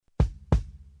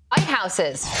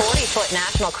House's 40-foot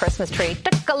national Christmas tree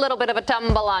took a little bit of a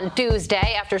tumble on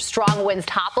Tuesday after strong winds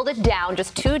toppled it down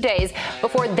just 2 days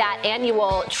before that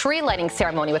annual tree lighting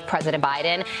ceremony with President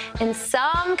Biden. And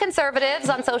some conservatives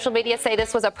on social media say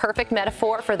this was a perfect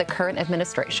metaphor for the current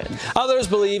administration. Others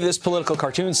believe this political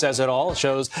cartoon says it all. It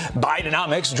shows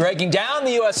Bidenomics dragging down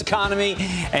the U.S. economy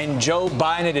and Joe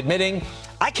Biden admitting,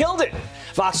 I killed it.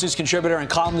 Fox News contributor and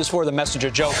columnist for The Messenger,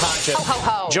 Joe Concha,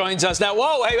 joins us now.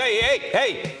 Whoa,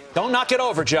 hey, don't knock it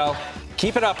over, Joe.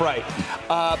 Keep it upright.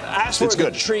 As for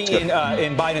the tree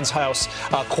in Biden's house,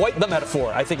 quite the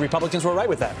metaphor. I think Republicans were right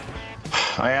with that.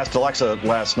 I asked Alexa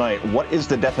last night, what is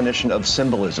the definition of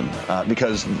symbolism?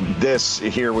 Because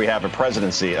here we have a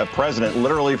president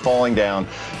literally falling down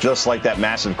just like that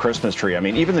massive Christmas tree. I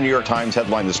mean, even the New York Times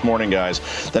headline this morning, guys,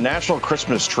 the national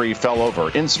Christmas tree fell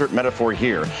over. Insert metaphor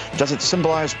here. Does it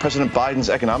symbolize President Biden's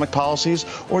economic policies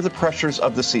or the pressures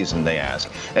of the season, they ask.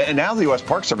 And now the U.S.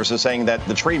 Park Service is saying that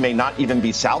the tree may not even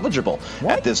be salvageable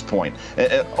at this point.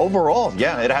 Overall,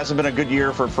 yeah, it hasn't been a good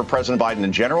year for President Biden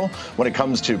in general. When it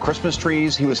comes to Christmas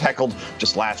trees, he was heckled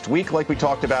just last week, like we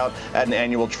talked about, at an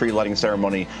annual tree lighting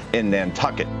ceremony in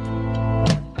Nantucket.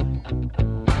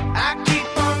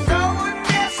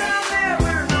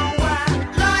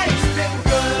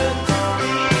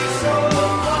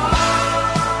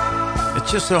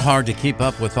 It's just so hard to keep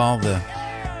up with all the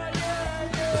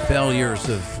failures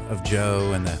of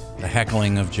Joe and the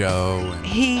heckling of Joe.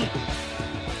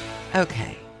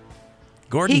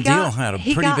 Gordon Deal had a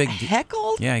pretty big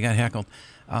heckled? Yeah, he got heckled.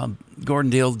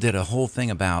 Gordon Deal did a whole thing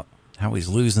about how he's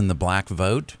losing the black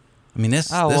vote. I mean,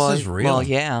 this is real. Well,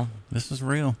 yeah. This is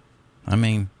real. I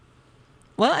mean.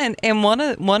 Well, and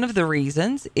one of the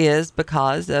reasons is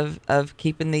because of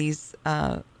keeping these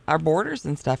our borders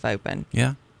and stuff open.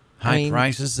 Yeah. High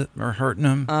prices that are hurting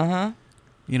them. Uh-huh.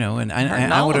 You know, and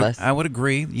I would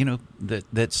agree, you know,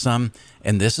 that some,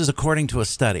 and this is according to a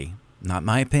study, not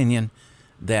my opinion,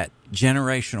 that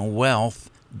generational wealth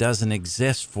doesn't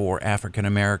exist for African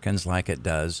Americans like it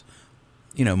does,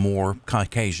 you know, more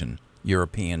Caucasian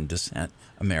European descent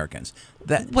Americans.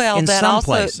 Exactly. In some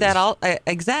places,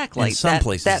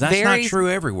 that's varies, not true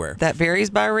everywhere. That varies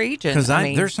by region. Because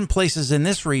there's some places in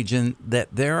this region that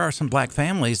there are some black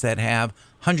families that have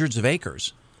hundreds of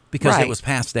acres because it was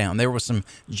passed down. There was some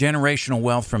generational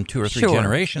wealth from 2 or 3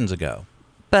 generations ago.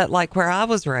 But like where I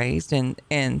was raised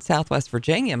in Southwest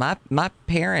Virginia, my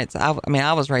parents,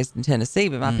 I was raised in Tennessee,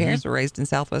 but my parents were raised in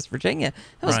Southwest Virginia.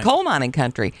 It was coal mining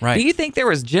country. Right. Do you think there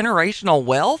was generational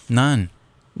wealth? None.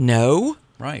 No.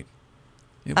 Right.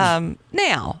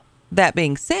 Now, that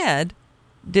being said,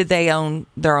 did they own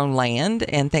their own land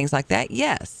and things like that?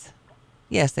 Yes.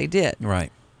 Yes, they did.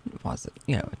 Right. It wasn't,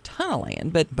 a ton of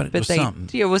land, but it was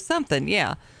something. It was something,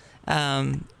 yeah.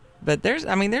 But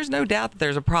there's no doubt that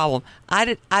there's a problem.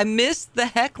 I missed the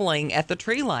heckling at the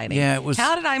tree lighting. Yeah, it was.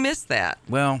 How did I miss that?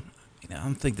 Well, I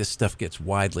don't think this stuff gets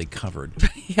widely covered.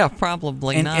 Yeah,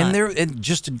 probably not. And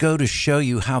just to go to show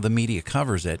you how the media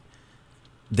covers it,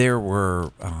 there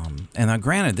were, and now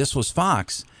granted, this was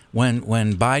Fox when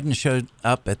Biden showed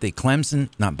up at the Clemson,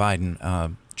 not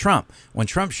Biden, Trump. When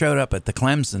Trump showed up at the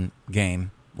Clemson game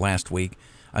last week,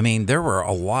 I mean, there were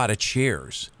a lot of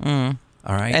cheers. Mm.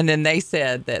 All right. And then they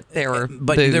said that there were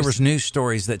But boos. there was news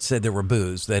stories that said there were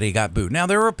boos, that he got booed. Now,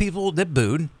 there were people that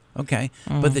booed, okay.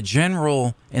 But the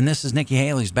general, and this is Nikki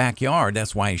Haley's backyard,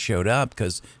 that's why he showed up,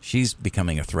 because she's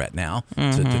becoming a threat now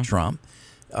to Trump.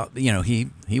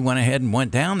 He went ahead and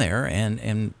went down there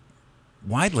and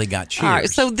widely got cheers. All right,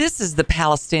 so this is the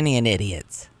Palestinian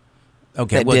idiots that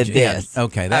did this.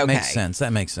 Okay, that makes sense.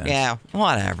 Yeah,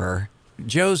 whatever.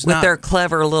 Joe's with their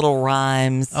clever little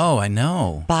rhymes. Oh, I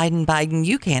know. Biden,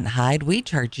 you can't hide. We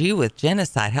charge you with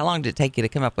genocide. How long did it take you to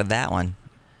come up with that one?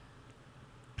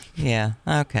 Yeah.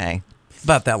 Okay.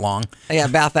 About that long. Yeah,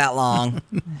 about that long.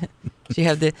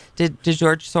 Did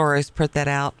George Soros print that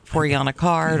out for you on a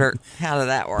card, or how did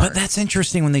that work? But that's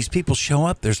interesting. When these people show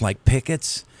up, there's like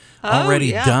pickets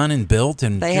already done and built,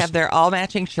 and they have their all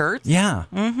matching shirts. Yeah.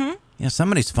 Mm-hmm. Yeah.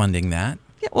 Somebody's funding that.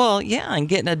 Yeah, well, yeah, and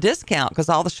getting a discount because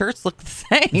all the shirts look the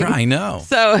same. I know.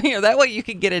 So, that way you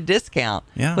could get a discount.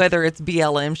 Yeah. Whether it's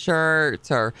BLM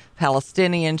shirts or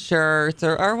Palestinian shirts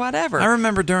or whatever. I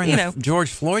remember during the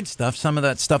George Floyd stuff, some of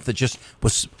that stuff that just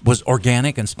was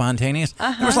organic and spontaneous.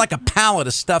 There was like a pallet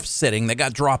of stuff sitting that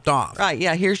got dropped off. Right,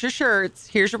 yeah. Here's your shirts.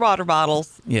 Here's your water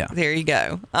bottles. Yeah. There you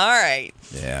go. All right.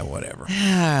 Yeah, whatever.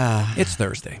 It's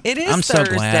Thursday. It is I'm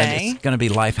Thursday. so glad. It's going to be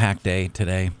Life Hack Day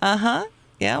today. Uh-huh.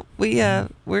 Yeah,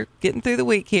 we're getting through the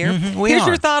week here. Here's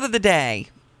your thought of the day.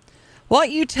 What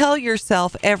you tell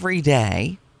yourself every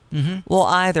day will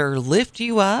either lift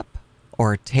you up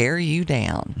or tear you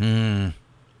down.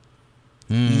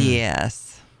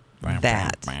 Yes.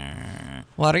 That.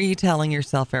 What are you telling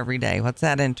yourself every day? What's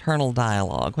that internal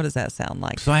dialogue? What does that sound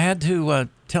like? So I had to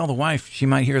tell the wife she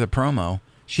might hear the promo.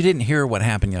 She didn't hear what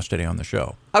happened yesterday on the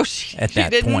show. Oh, at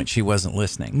that point, she wasn't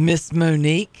listening. Miss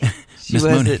Monique, she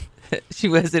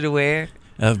wasn't aware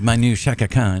of my new Chaka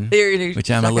Khan, which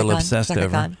I'm a little obsessed over.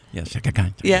 Khan. Yeah, Chaka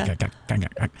Khan. Yeah.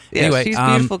 Anyway, she's a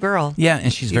beautiful girl. Yeah,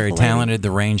 and she's very talented.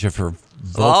 The range of her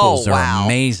vocals are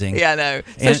amazing. Yeah, I know.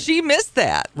 So she missed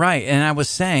that. Right, and I was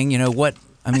saying, what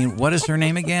is her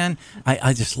name again?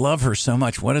 I just love her so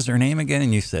much. What is her name again?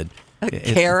 And you said...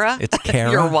 Kara? It's Kara.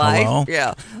 Your wife? Hello?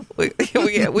 Yeah.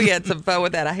 We had some fun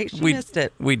with that. I hate she missed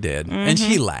it. We did. Mm-hmm. And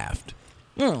she laughed.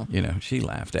 She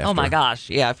laughed after. Oh, my gosh.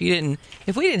 Yeah, if we didn't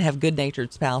have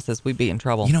good-natured spouses, we'd be in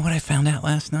trouble. You know what I found out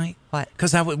last night? What?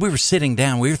 Because we were sitting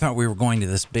down. We thought we were going to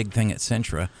this big thing at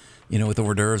Centra, with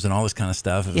hors d'oeuvres and all this kind of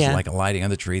stuff. It was like a lighting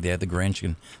of the tree. They had the Grinch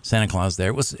and Santa Claus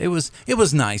there. It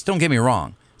was nice. Don't get me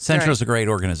wrong. Centra's a great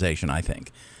organization, I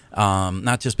think.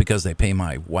 Not just because they pay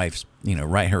my wife's,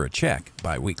 write her a check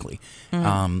bi-weekly.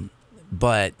 Mm-hmm.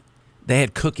 But they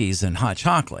had cookies and hot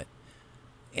chocolate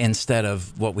instead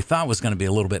of what we thought was going to be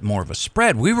a little bit more of a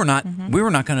spread. We were not going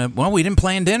to, we didn't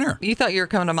plan dinner. You thought you were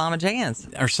coming to Mama Jan's.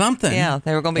 Or something. Yeah,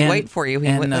 they were going to be waiting for you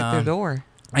when you went through the door.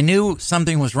 I knew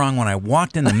something was wrong when I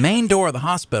walked in the main door of the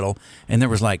hospital, and there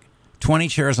was 20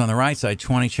 chairs on the right side,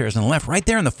 20 chairs on the left, right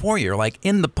there in the foyer,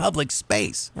 in the public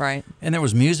space. Right. And there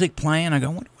was music playing. I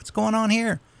go, what's going on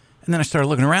here? And then I started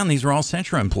looking around. These were all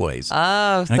Centra employees.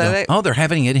 Oh, so they're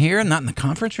having it here, not in the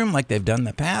conference room like they've done in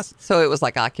the past. So it was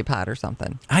occupied or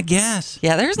something. I guess.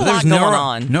 Yeah, there's a lot going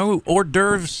on. No hors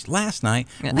d'oeuvres last night.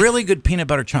 Yeah. Really good peanut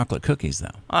butter chocolate cookies,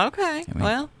 though. Okay.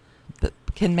 Well,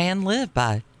 can man live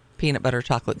by peanut butter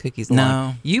chocolate cookies alone?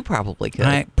 No. You probably could.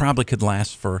 I probably could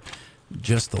last for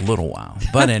just a little while.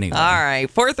 But anyway. All right.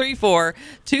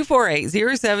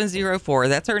 434-248-0704.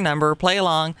 That's our number. Play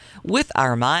along with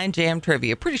our Mind Jam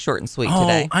trivia. Pretty short and sweet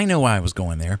today. I know why I was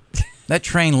going there. That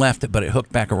train left it, but it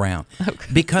hooked back around. Okay.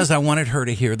 Because I wanted her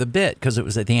to hear the bit, because it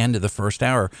was at the end of the first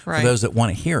hour for those that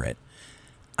want to hear it.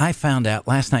 I found out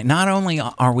last night, not only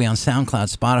are we on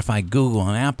SoundCloud, Spotify, Google,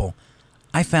 and Apple,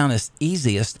 I found us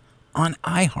easiest on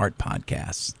iHeart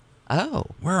podcasts. Oh.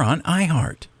 We're on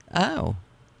iHeart. Oh.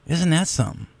 Isn't that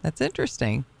something? That's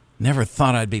interesting. Never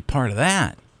thought I'd be part of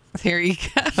that. There you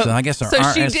go. So I guess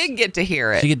she did get to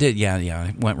hear it. She did, yeah.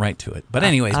 I went right to it. But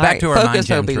anyways, back to our Mind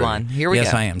Jam trivia. Here we go.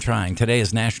 Yes, I am trying. Today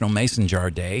is National Mason Jar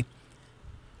Day.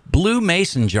 Blue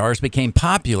mason jars became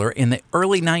popular in the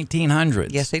early 1900s.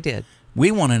 Yes, they did. We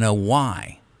want to know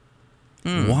why.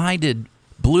 Why did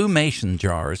blue mason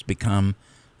jars become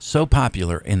so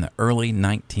popular in the early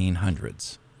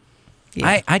 1900s?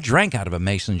 Yeah. I drank out of a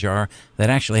mason jar that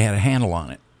actually had a handle on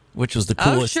it, which was the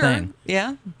coolest thing.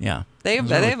 Yeah. Yeah. They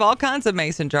have all kinds of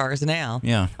mason jars now.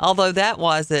 Yeah. Although that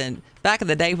wasn't, back in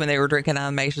the day when they were drinking out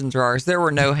of mason jars, there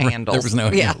were no handles. There was no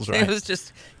handles, right. It was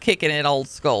just kicking it old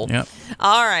school. Yep.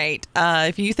 All right.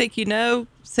 If you think you know,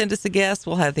 send us a guess.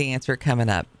 We'll have the answer coming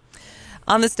up.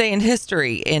 On this day in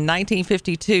history, in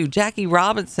 1952, Jackie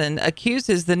Robinson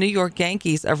accuses the New York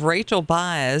Yankees of racial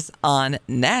bias on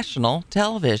national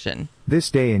television.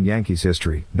 This day in Yankees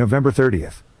history, November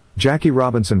 30th, Jackie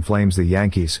Robinson flames the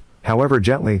Yankees, however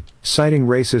gently, citing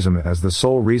racism as the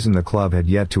sole reason the club had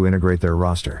yet to integrate their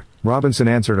roster. Robinson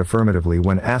answered affirmatively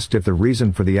when asked if the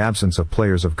reason for the absence of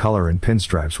players of color in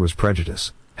pinstripes was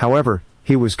prejudice. However,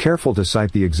 he was careful to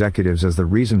cite the executives as the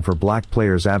reason for black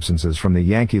players' absences from the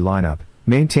Yankee lineup,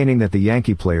 maintaining that the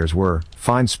Yankee players were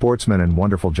fine sportsmen and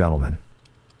wonderful gentlemen.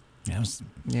 Yeah,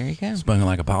 there you go. Spoken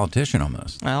like a politician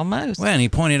almost. Almost. Well, and he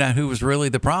pointed out who was really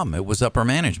the problem. It was upper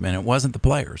management. It wasn't the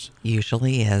players.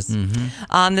 Usually is. Mm-hmm.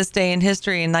 On this day in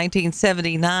history, in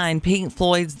 1979, Pink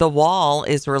Floyd's The Wall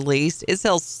is released. It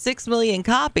sells 6 million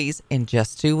copies in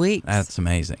just 2 weeks. That's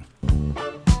amazing.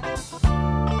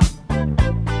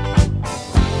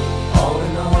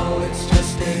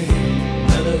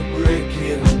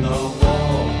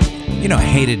 You know, I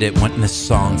hated it when this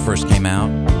song first came out.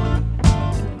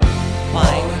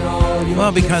 Why?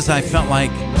 Well, because I felt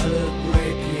like,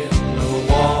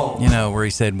 where he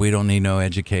said, we don't need no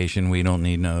education, we don't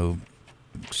need no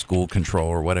school control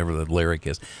or whatever the lyric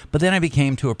is. But then I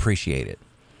became to appreciate it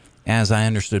as I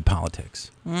understood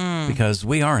politics. Because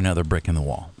we are another brick in the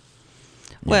wall.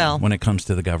 Well, when it comes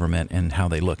to the government and how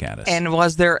they look at us. And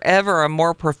was there ever a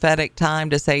more prophetic time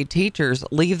to say, teachers,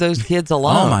 leave those kids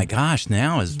alone? Oh, my gosh,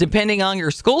 now is... Depending on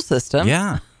your school system.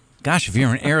 Yeah. Gosh, if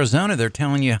you're in Arizona, they're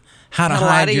telling you how to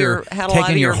hide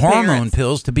taking your hormone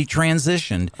pills to be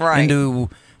transitioned into...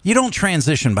 You don't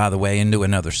transition, by the way, into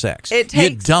another sex.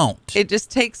 You don't. It just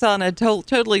takes on a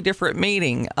totally different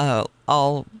meaning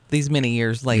all these many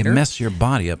years later. You mess your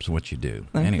body up is what you do.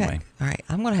 Okay. Anyway. All right.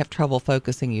 I'm going to have trouble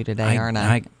focusing you today, aren't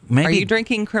I? Maybe, Are you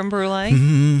drinking creme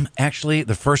brulee? Actually,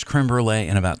 the first creme brulee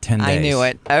in about 10 days. I knew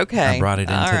it. Okay. I brought it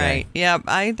in all today. Right. Yeah.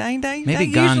 Maybe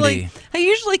Gandhi. I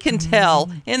usually can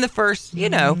tell in the first, 3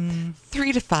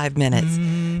 to 5 minutes.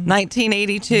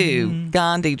 1982,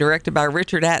 Gandhi, directed by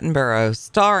Richard Attenborough,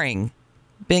 starring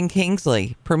Ben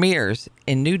Kingsley, premieres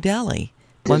in New Delhi.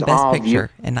 Won Best Picture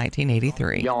in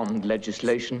 1983. Beyond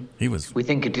legislation, we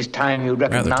think it is time you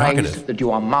recognize that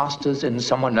you are masters in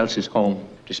someone else's home.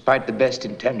 Despite the best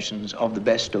intentions of the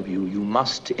best of you, you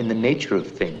must, in the nature of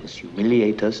things,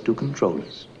 humiliate us to control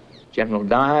us. General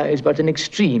Dyer is but an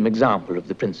extreme example of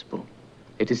the principle.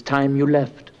 It is time you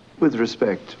left. With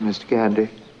respect, Mr. Gandhi,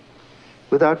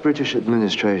 without British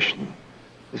administration,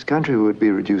 this country would be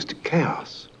reduced to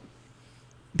chaos.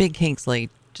 Big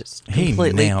Kingsley just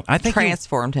completely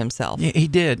transformed himself. Yeah, he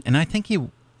did, and I think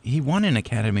he won an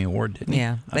Academy Award, didn't he?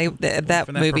 Yeah, that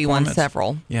movie won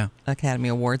several Academy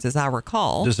Awards, as I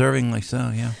recall. Deservingly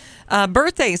so, yeah.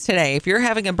 Birthdays today. If you're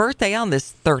having a birthday on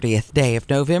this 30th day of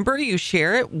November, you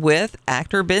share it with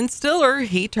actor Ben Stiller.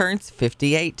 He turns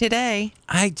 58 today.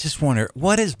 I just wonder,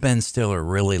 what is Ben Stiller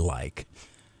really like?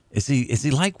 Is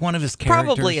he like one of his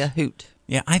characters? Probably a hoot.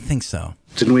 Yeah, I think so.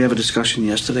 Didn't we have a discussion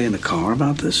yesterday in the car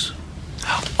about this?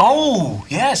 Oh,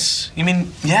 yes. You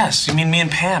mean me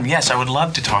and Pam? Yes, I would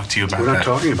love to talk to you about that. We're not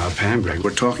talking about Pam, Greg.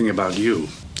 We're talking about you.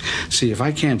 See, if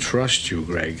I can't trust you,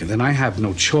 Greg, then I have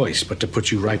no choice but to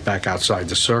put you right back outside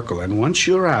the circle. And once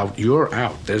you're out, you're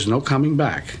out. There's no coming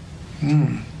back.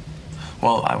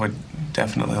 Well, I would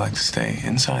definitely like to stay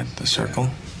inside the circle.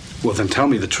 Well, then tell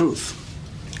me the truth.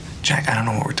 Jack, I don't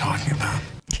know what we're talking about.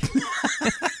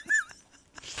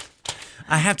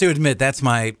 I have to admit, that's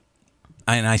my...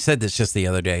 And I said this just the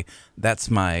other day. That's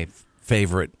my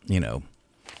favorite,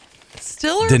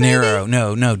 Stiller, De Niro.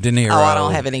 Maybe? No, De Niro. Oh, I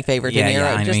don't have any favorite De Niro.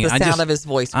 Yeah, just the sound of his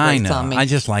voice grates on me. I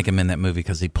just like him in that movie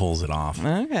because he pulls it off.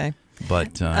 Okay.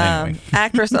 But anyway.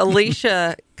 Actress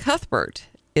Alicia Cuthbert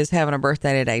is having a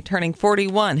birthday today, turning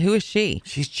 41. Who is she?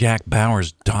 She's Jack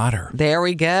Bauer's daughter. There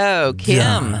we go.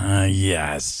 Kim.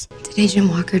 Yes. Did Agent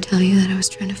Walker tell you that I was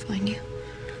trying to find you?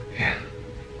 Yeah.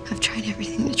 I've tried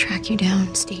everything to track you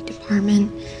down. State Department,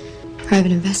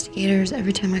 private investigators.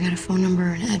 Every time I got a phone number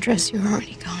or an address, you were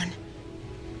already gone.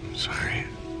 Sorry.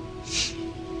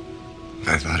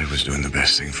 I thought I was doing the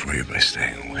best thing for you by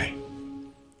staying away.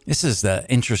 This is the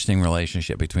interesting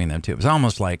relationship between them two. It was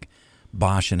almost like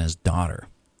Bosch and his daughter.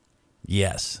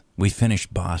 Yes. We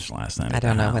finished Bosch last night. I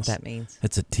don't know what that means.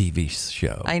 It's a TV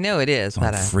show. I know it is.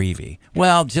 On Freevee.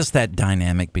 Well, just that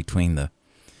dynamic between the...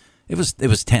 It was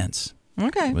tense.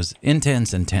 Okay. It was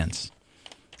intense and tense.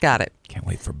 Got it. Can't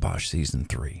wait for Bosch season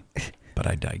 3. But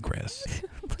I digress.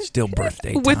 Still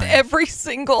birthday time. With every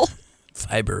single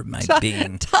fiber of my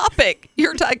being. Topic,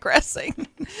 you're digressing.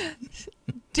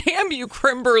 Damn you,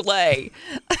 creme brulee.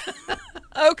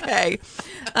 Okay.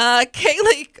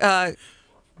 Kaylee,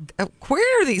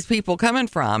 where are these people coming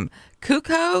from?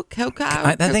 Coco?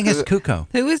 I think it's Cuco.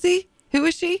 Who is he? Who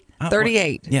is she?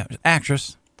 38. Yeah,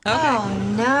 actress. Okay.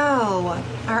 Oh, no.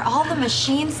 Are all the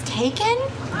machines taken?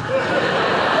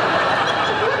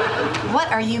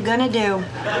 What are you gonna do?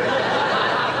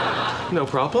 No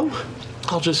problem.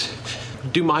 I'll just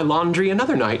do my laundry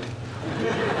another night.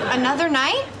 Another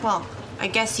night? Well, I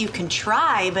guess you can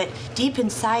try, but deep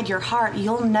inside your heart,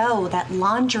 you'll know that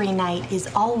laundry night is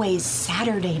always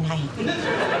Saturday night.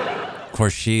 Of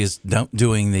course, she is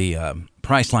doing the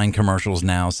Priceline commercials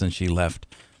now since she left.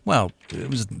 Well, it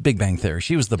was Big Bang Theory.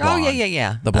 She was the blonde. Oh,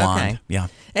 yeah. The blonde, okay. yeah.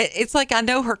 It's like I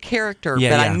know her character,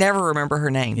 but I never remember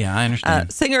her name. Yeah, I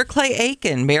understand. Singer Clay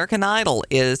Aiken, American Idol,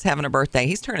 is having a birthday.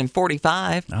 He's turning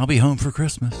 45. I'll be home for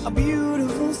Christmas. A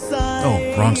beautiful sight.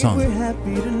 Oh, wrong song. We're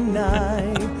happy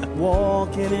tonight,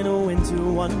 walking in a winter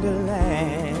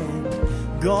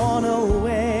wonderland. Gone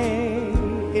away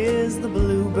is the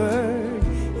bluebird,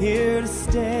 here to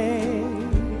stay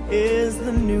is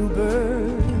the new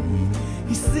bird.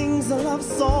 He sings a love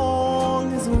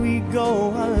song as we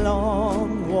go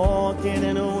along, walking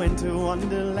in a winter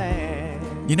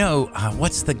wonderland. You know,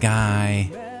 what's the guy?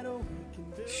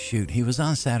 Shoot, he was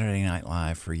on Saturday Night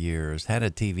Live for years, had a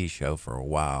TV show for a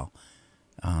while,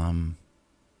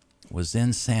 was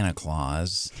in Santa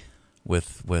Claus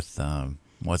with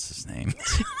what's his name?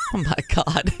 Oh, my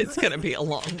God. It's going to be a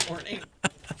long morning.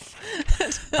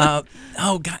 God,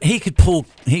 he could pull.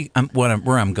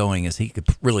 Where I'm going is he could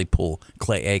really pull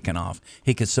Clay Aiken off.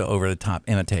 He could so over the top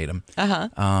imitate him.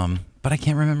 But I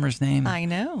can't remember his name. I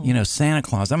know. You know, Santa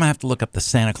Claus. I'm gonna have to look up the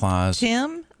Santa Claus.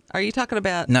 Tim? Are you talking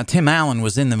about? Now, Tim Allen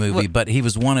was in the movie, but he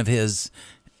was one of his.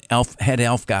 head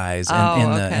elf guys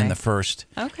in the first.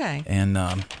 Okay. And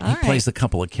he plays a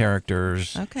couple of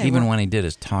characters, even when he did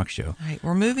his talk show. All right,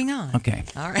 we're moving on. Okay.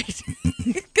 All right.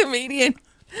 Comedian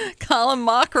Colin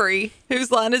Mockery, whose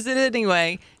line is it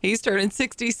anyway? He's turning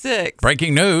 66.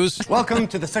 Breaking news. Welcome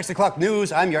to the 6 o'clock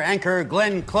news. I'm your anchor,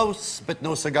 Glenn Close, but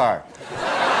no cigar.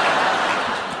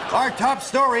 Our top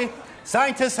story.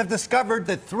 Scientists have discovered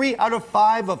that 3 out of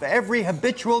 5 of every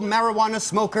habitual marijuana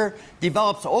smoker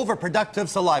develops overproductive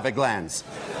saliva glands.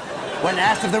 When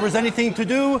asked if there was anything to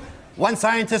do, one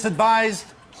scientist advised,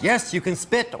 yes, you can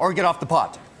spit or get off the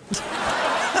pot.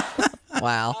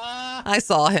 Wow. I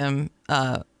saw him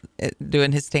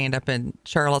doing his stand-up in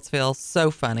Charlottesville.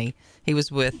 So funny. He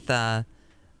was with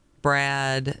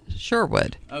Brad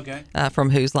Sherwood from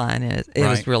Whose Line Is It? It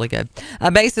was really good.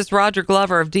 Bassist Roger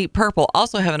Glover of Deep Purple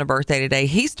also having a birthday today.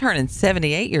 He's turning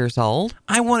 78 years old.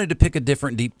 I wanted to pick a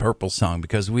different Deep Purple song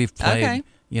because we've played,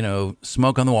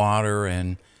 Smoke on the Water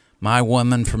and My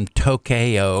Woman from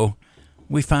Tokyo.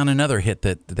 We found another hit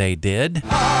that they did.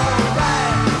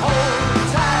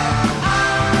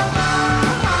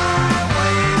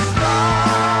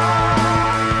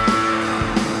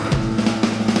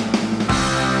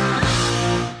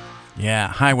 Yeah,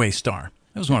 Highway Star.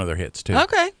 That was one of their hits, too.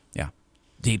 Okay. Yeah.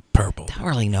 Deep Purple. Don't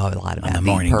really know a lot about the Deep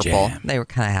Morning Purple. Jam. They were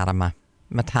kind of out of my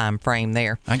time frame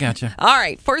there. I gotcha. All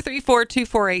right,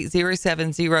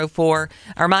 434-248-0704.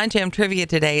 Our Mind Jam trivia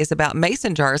today is about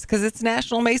mason jars because it's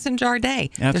National Mason Jar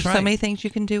Day. That's There's so many things you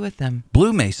can do with them.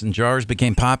 Blue mason jars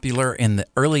became popular in the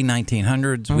early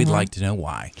 1900s. We'd like to know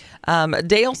why.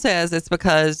 Dale says it's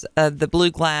because the blue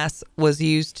glass was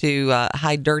used to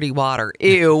hide dirty water.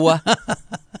 Ew.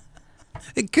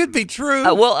 It could be true.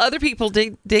 Well, other people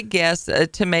did guess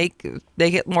to make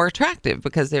they get more attractive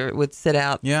because they would sit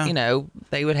out. Yeah.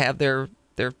 They would have their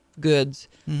goods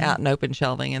out in open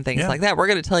shelving and things like that. We're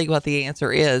going to tell you what the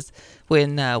answer is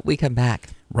when we come back.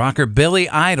 Rocker Billy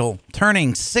Idol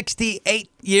turning 68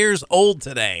 years old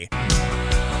today.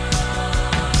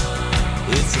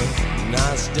 It's a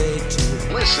nice day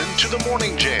to listen to the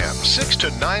Morning Jam, 6 to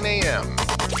 9 a.m.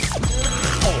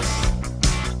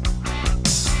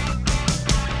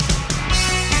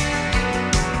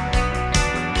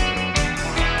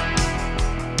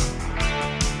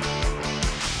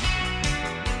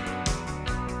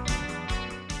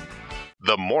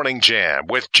 The Morning Jam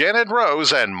with Janet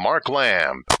Rose and Mark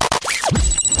Lamb.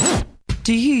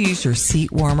 Do you use your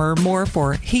seat warmer more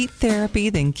for heat therapy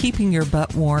than keeping your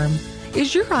butt warm?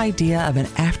 Is your idea of an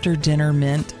after-dinner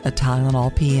mint a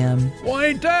Tylenol PM? Well,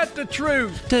 ain't that the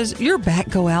truth? Does your back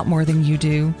go out more than you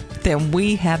do? Then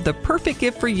we have the perfect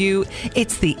gift for you.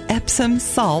 It's the Epsom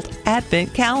Salt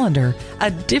Advent Calendar,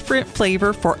 a different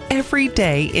flavor for every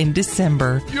day in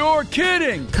December. You're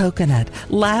kidding! Coconut,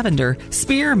 lavender,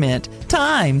 spearmint,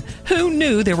 thyme. Who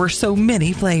knew there were so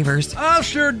many flavors? I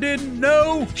sure didn't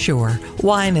know. Sure,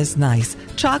 wine is nice,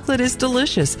 chocolate is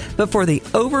delicious, but for the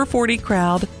over 40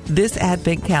 crowd, this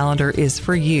Advent Calendar is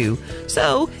for you.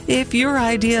 So, if your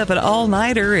idea of an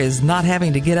all-nighter is not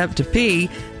having to get up to pee,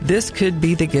 this could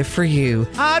be the gift for you.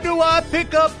 How do I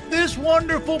pick up this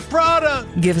wonderful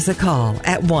product? Give us a call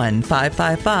at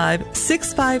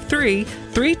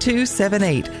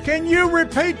 1-555-653-3278. Can you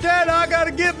repeat that? I got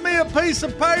to get me a piece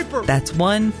of paper. That's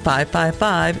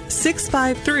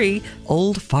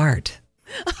 1-555-653-OLD FART.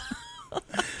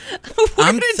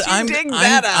 Where did you dig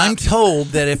that up? I'm told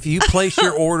that if you place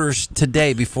your orders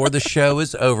today before the show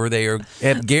is over, they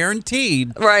have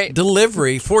guaranteed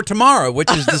delivery for tomorrow,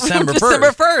 which is December 1st.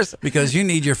 December 1st. Because you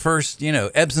need your first,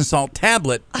 Epsom salt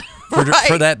tablet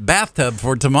for that bathtub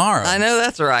for tomorrow. I know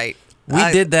that's right.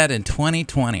 We did that in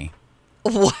 2020.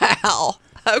 Wow.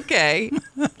 Okay.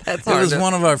 That's hard. It was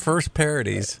one of our first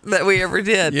parodies that we ever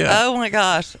did. Yeah. Oh my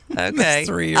gosh. Okay.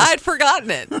 3 years. I'd forgotten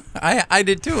it. I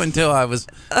did too until I was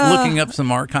looking up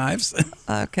some archives.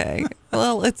 Okay.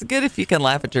 Well, it's good if you can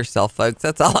laugh at yourself, folks.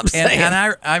 That's all I'm saying.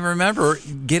 And I remember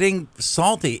getting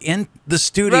Salty in the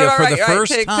studio for the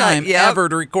first time ever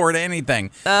to record anything.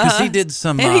 Because he did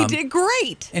some... And he did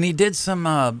great. And he did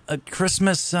some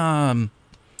Christmas...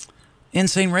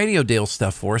 Insane Radio Deal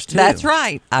stuff for us, too. That's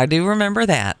right. I do remember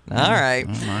that. All right.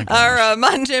 Oh my gosh. Our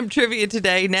Mind Jam trivia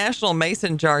today, National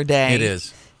Mason Jar Day. It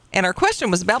is. And our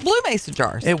question was about blue mason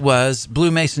jars. It was.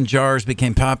 Blue mason jars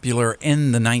became popular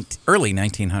in the early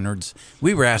 1900s.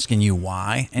 We were asking you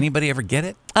why. Anybody ever get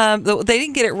it? They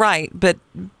didn't get it right, but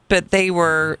they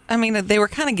were, they were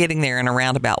kind of getting there in a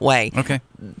roundabout way. Okay.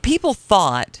 People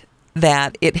thought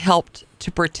that it helped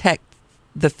to protect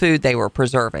the food they were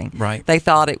preserving. Right. They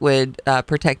thought it would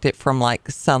protect it from like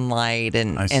sunlight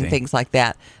and things like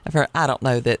that. I don't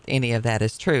know that any of that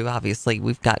is true. Obviously,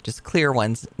 we've got just clear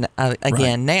ones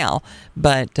again now,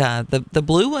 but the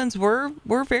blue ones were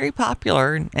very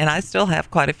popular, and I still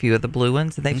have quite a few of the blue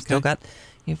ones, and they've still got.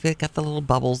 They've got the little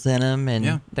bubbles in them,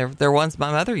 and they're ones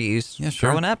my mother used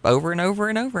growing up over and over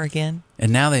and over again.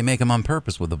 And now they make them on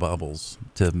purpose with the bubbles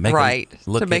to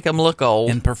make them look old,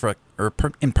 imperfect or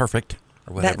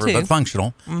whatever, but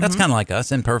functional. Mm-hmm. That's kind of like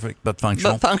us, imperfect but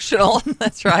functional.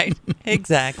 That's right.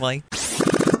 Exactly.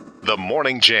 The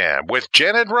Morning Jam with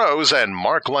Janet Rose and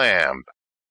Mark Lamb.